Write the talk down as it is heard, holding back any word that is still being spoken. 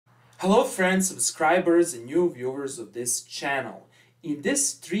Hello friends, subscribers and new viewers of this channel. In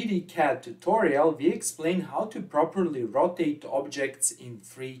this 3D CAD tutorial, we explain how to properly rotate objects in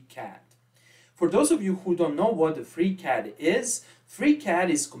FreeCAD. For those of you who don't know what the FreeCAD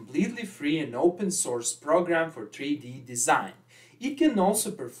is completely free and open source program for 3D design. It can also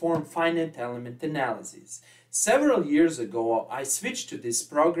perform finite element analysis. Several years ago, I switched to this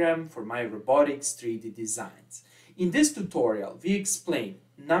program for my robotics 3D designs. In this tutorial, we explain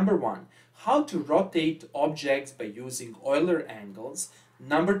number 1, how to rotate objects by using Euler angles.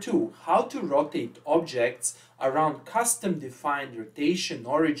 Number 2, how to rotate objects around custom-defined rotation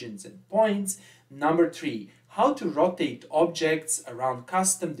origins and points. Number 3, how to rotate objects around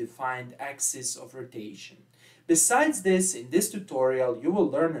custom-defined axis of rotation. Besides this, in this tutorial, you will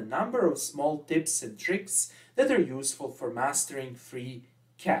learn a number of small tips and tricks that are useful for mastering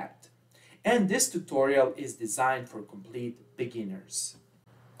FreeCAD. And this tutorial is designed for complete beginners.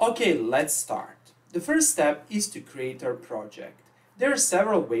 Okay, let's start. The first step is to create our project. There are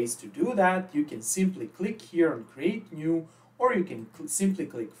several ways to do that. You can simply click here on Create New, or you can simply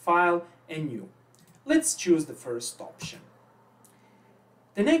click File and New. Let's choose the first option.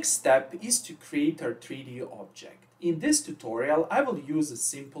 The next step is to create our 3D object. In this tutorial, I will use a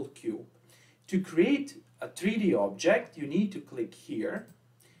simple cube. To create a 3D object, you need to click here.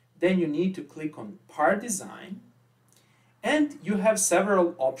 Then you need to click on Part Design. And you have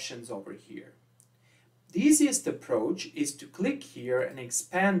several options over here. The easiest approach is to click here and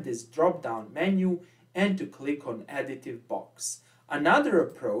expand this drop-down menu and to click on Additive Box. Another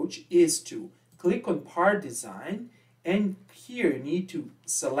approach is to click on Part Design, and here you need to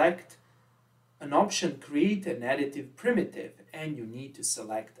select an option Create an Additive Primitive, and you need to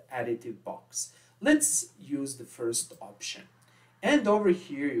select Additive Box. Let's use the first option. And over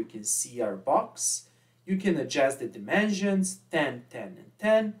here you can see our box. You can adjust the dimensions 10, 10, and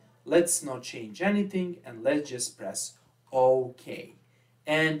 10. Let's not change anything and let's just press OK.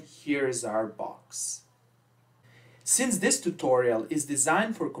 And here is our box. Since this tutorial is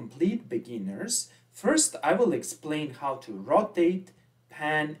designed for complete beginners, first I will explain how to rotate,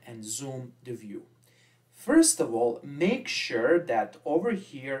 pan, and zoom the view. First of all, make sure that over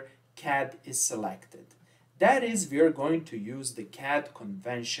here CAD is selected. That is, we are going to use the CAD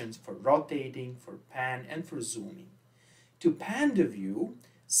conventions for rotating, for pan, and for zooming. To pan the view,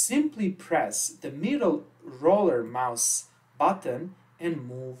 simply press the middle roller mouse button and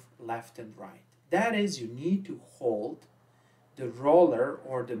move left and right. That is, you need to hold the roller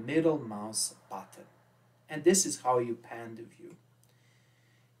or the middle mouse button. And this is how you pan the view.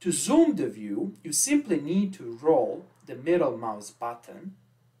 To zoom the view, you simply need to roll the middle mouse button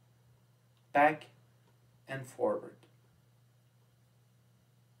back and forward.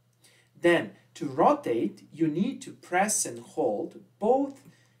 Then, to rotate, you need to press and hold both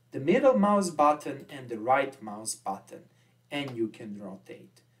the middle mouse button and the right mouse button, and you can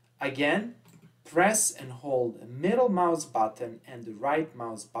rotate. Again, press and hold the middle mouse button and the right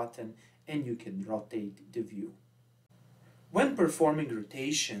mouse button, and you can rotate the view. When performing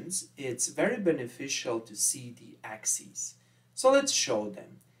rotations, it's very beneficial to see the axes. So let's show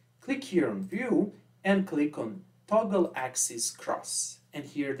them. Click here on View and click on Toggle Axis Cross, and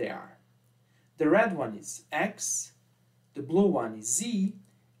here they are. The red one is X, the blue one is Z,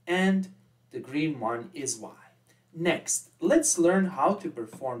 and the green one is Y. Next, let's learn how to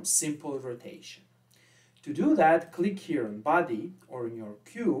perform simple rotation. To do that, click here on Body or in your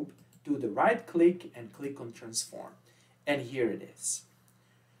cube, do the right click and click on Transform, and here it is.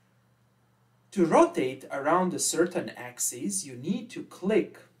 To rotate around a certain axis, you need to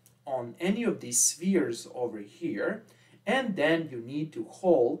click on any of these spheres over here, and then you need to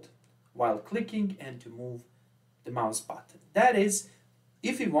hold while clicking and to move the mouse button. That is,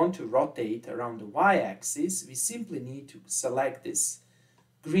 if we want to rotate around the y-axis, we simply need to select this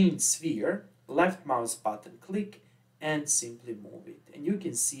green sphere, left mouse button click, and simply move it. And you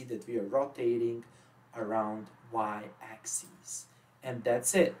can see that we are rotating around y-axis. And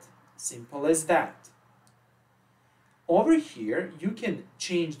that's it. Simple as that. Over here, you can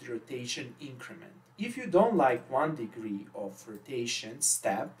change the rotation increment. If you don't like 1 degree of rotation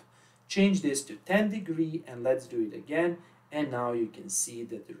step, change this to 10 degree and let's do it again. And now you can see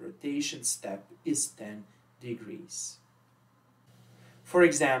that the rotation step is 10 degrees. For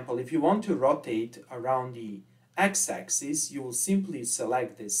example, if you want to rotate around the x-axis, you will simply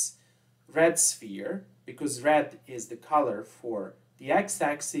select this red sphere because red is the color for the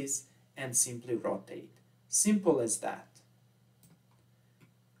x-axis and simply rotate. Simple as that.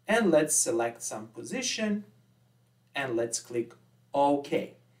 And let's select some position and let's click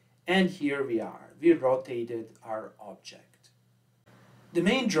OK. And here we are. We rotated our object. The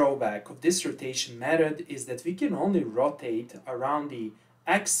main drawback of this rotation method is that we can only rotate around the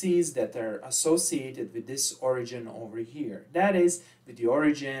axes that are associated with this origin over here. That is, with the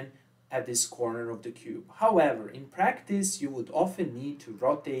origin at this corner of the cube. However, in practice, you would often need to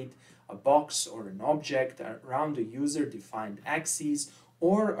rotate a box or an object around the user-defined axis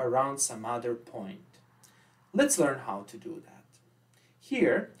or around some other point. Let's learn how to do that.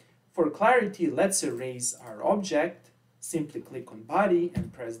 Here, for clarity, let's erase our object. Simply click on body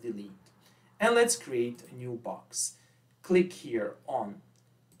and press delete. And let's create a new box. Click here on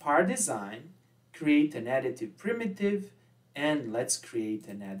Par Design, create an additive primitive, and let's create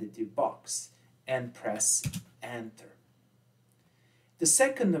an additive box and press enter. The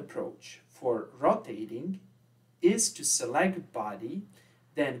second approach for rotating is to select body,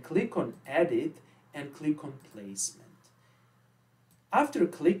 then click on edit and click on placement. After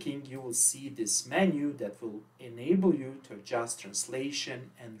clicking, you will see this menu that will enable you to adjust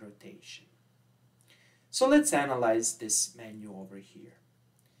translation and rotation. So let's analyze this menu over here.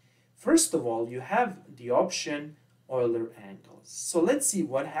 First of all, you have the option Euler angles. So let's see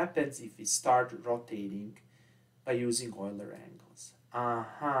what happens if we start rotating by using Euler angles.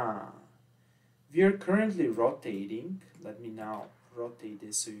 We are currently rotating. Let me now rotate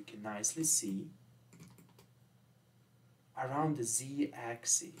this so you can nicely see. Around the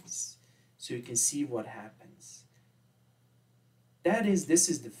z-axis, so you can see what happens. This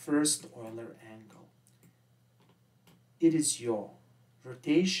is the first Euler angle. It is your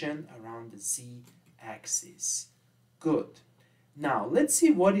rotation around the z-axis. Good. Now let's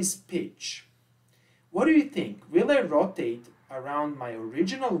see what is pitch. What do you think? Will I rotate around my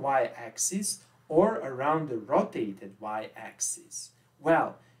original y-axis or around the rotated y-axis?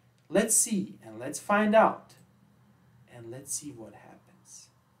 Well, let's see and let's find out. And let's see what happens.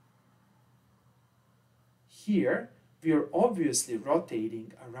 Here, we are obviously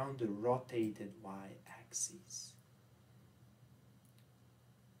rotating around the rotated y-axis.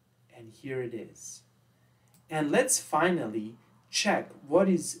 And here it is. And let's finally check what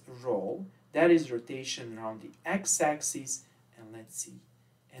is roll, that is rotation around the x-axis, and let's see.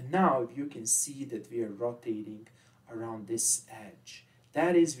 And now you can see that we are rotating around this edge.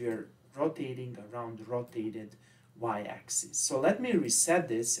 That is, we are rotating around the rotated y-axis. So let me reset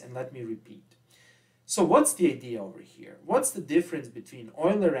this and let me repeat. So what's the idea over here? What's the difference between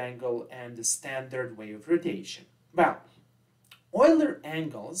Euler angle and the standard way of rotation? Well, Euler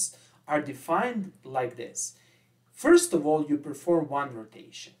angles are defined like this. First of all, you perform one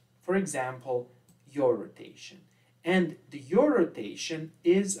rotation. For example, your rotation. And the your rotation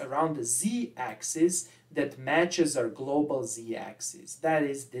is around the z-axis that matches our global z-axis. That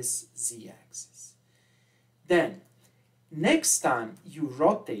is this z-axis. Then, next time you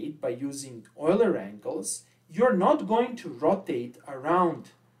rotate by using Euler angles, you're not going to rotate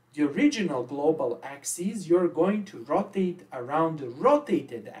around the original global axis, you're going to rotate around the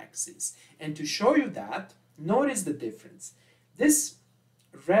rotated axis. And to show you that, notice the difference. This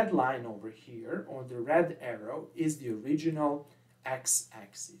red line over here, or the red arrow, is the original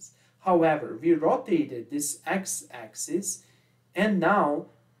x-axis. However, we rotated this x-axis, and now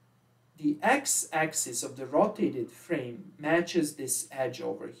the x-axis of the rotated frame matches this edge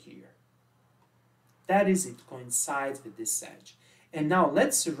over here. That is, it coincides with this edge. And now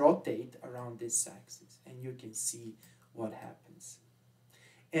let's rotate around this axis, and you can see what happens.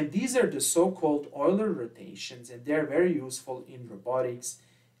 And these are the so-called Euler rotations, and they're very useful in robotics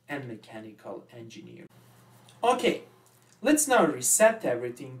and mechanical engineering. Okay, let's now reset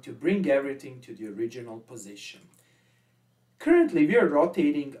everything to bring everything to the original position. Currently, we are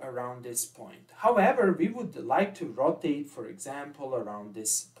rotating around this point. However, we would like to rotate, for example, around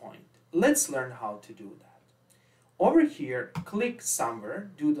this point. Let's learn how to do that. Over here, click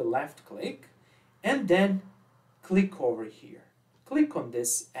somewhere, do the left click, and then click over here. Click on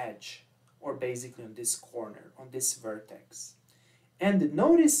this edge, or basically on this corner, on this vertex. And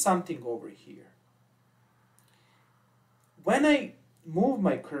notice something over here. When I move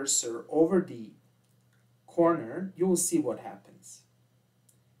my cursor over the corner, you will see what happens.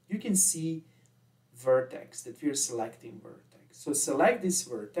 You can see vertex, that we are selecting vertex. So select this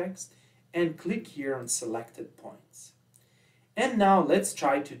vertex and click here on selected points. And now let's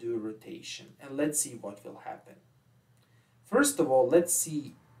try to do rotation and let's see what will happen. First of all, let's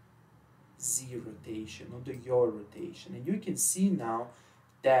see Z rotation or the yaw rotation. And you can see now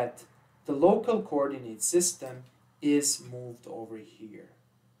that the local coordinate system is moved over here.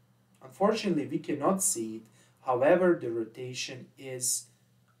 Unfortunately, we cannot see it. However, the rotation is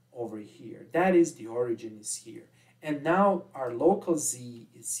over here. That is, the origin is here. And now our local Z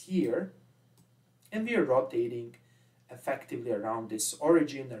is here, and we are rotating effectively around this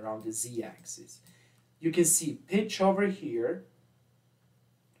origin, around the z-axis. You can see pitch over here,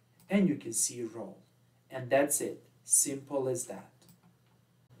 and you can see roll. And that's it. Simple as that.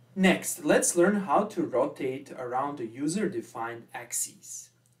 Next, let's learn how to rotate around the user-defined axes.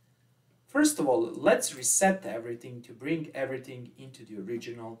 First of all, let's reset everything to bring everything into the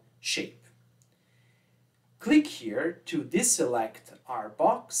original shape. Click here to deselect our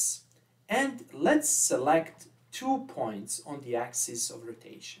box, and let's select 2 points on the axis of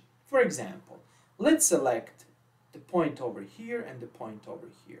rotation. For example, let's select the point over here and the point over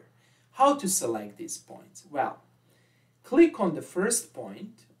here. How to select these points? Well, click on the first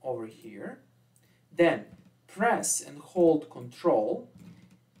point over here, then press and hold Ctrl,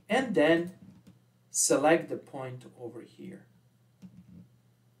 and then select the point over here.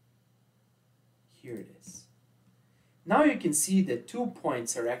 Here it is. Now you can see that 2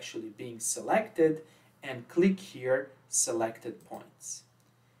 points are actually being selected, and click here, selected points.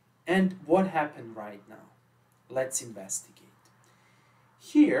 And what happened right now? Let's investigate.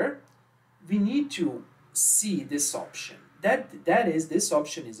 Here, we need to see this option. That is, this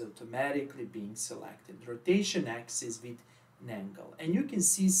option is automatically being selected. Rotation axis with an angle. And you can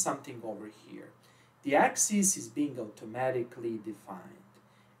see something over here. The axis is being automatically defined.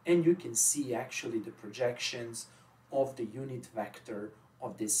 And you can see actually the projections of the unit vector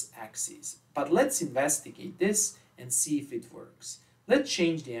of this axis. But let's investigate this and see if it works. Let's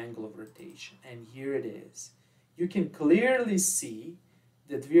change the angle of rotation. And here it is. You can clearly see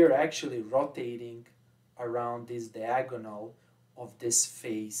that we are actually rotating around this diagonal of this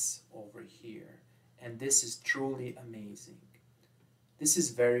face over here. And this is truly amazing. This is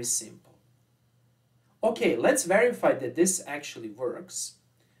very simple. Okay, let's verify that this actually works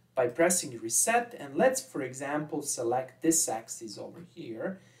by pressing reset, and let's, for example, select this axis over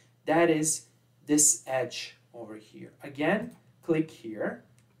here. That is this edge over here. Again, click here,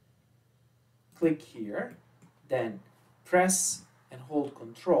 then press and hold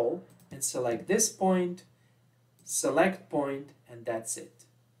Ctrl and select this point, select point, and that's it.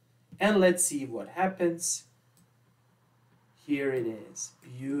 And let's see what happens. Here it is.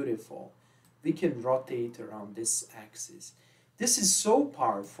 Beautiful. We can rotate around this axis. This is so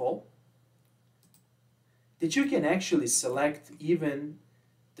powerful that you can actually select even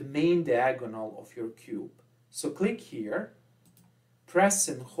the main diagonal of your cube. So click here, press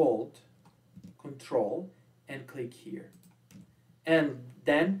and hold Ctrl, and click here. And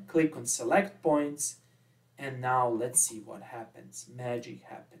then click on select points, and now let's see what happens. Magic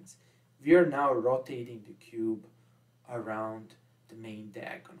happens. We are now rotating the cube around the main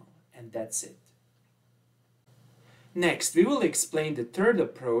diagonal, and that's it. Next, we will explain the third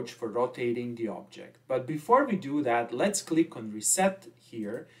approach for rotating the object. But before we do that, let's click on Reset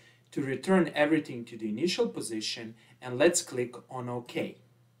here to return everything to the initial position, and let's click on OK.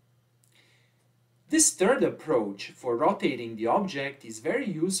 This third approach for rotating the object is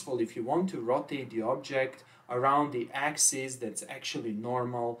very useful if you want to rotate the object around the axis that's actually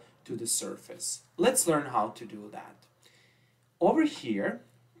normal to the surface. Let's learn how to do that. Over here,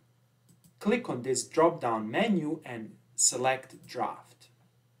 click on this drop-down menu and select Draft.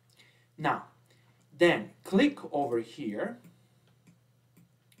 Now, then click over here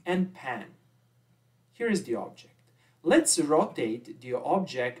and pan. Here is the object. Let's rotate the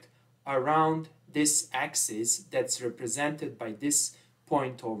object around this axis that's represented by this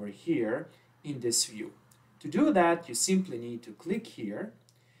point over here in this view. To do that, you simply need to click here,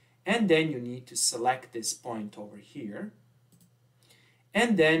 and then you need to select this point over here,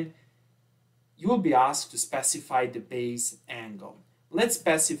 and then you will be asked to specify the base angle. Let's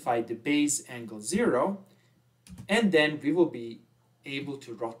specify the base angle 0, and then we will be able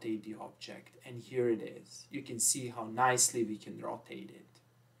to rotate the object. And here it is. You can see how nicely we can rotate it.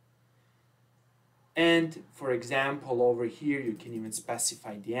 And for example, over here, you can even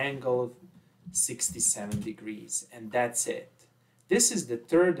specify the angle of 67 degrees, and that's it. This is the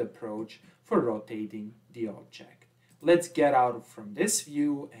third approach for rotating the object. Let's get out from this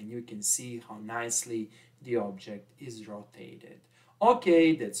view, and you can see how nicely the object is rotated.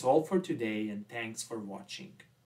 Okay, that's all for today, and thanks for watching.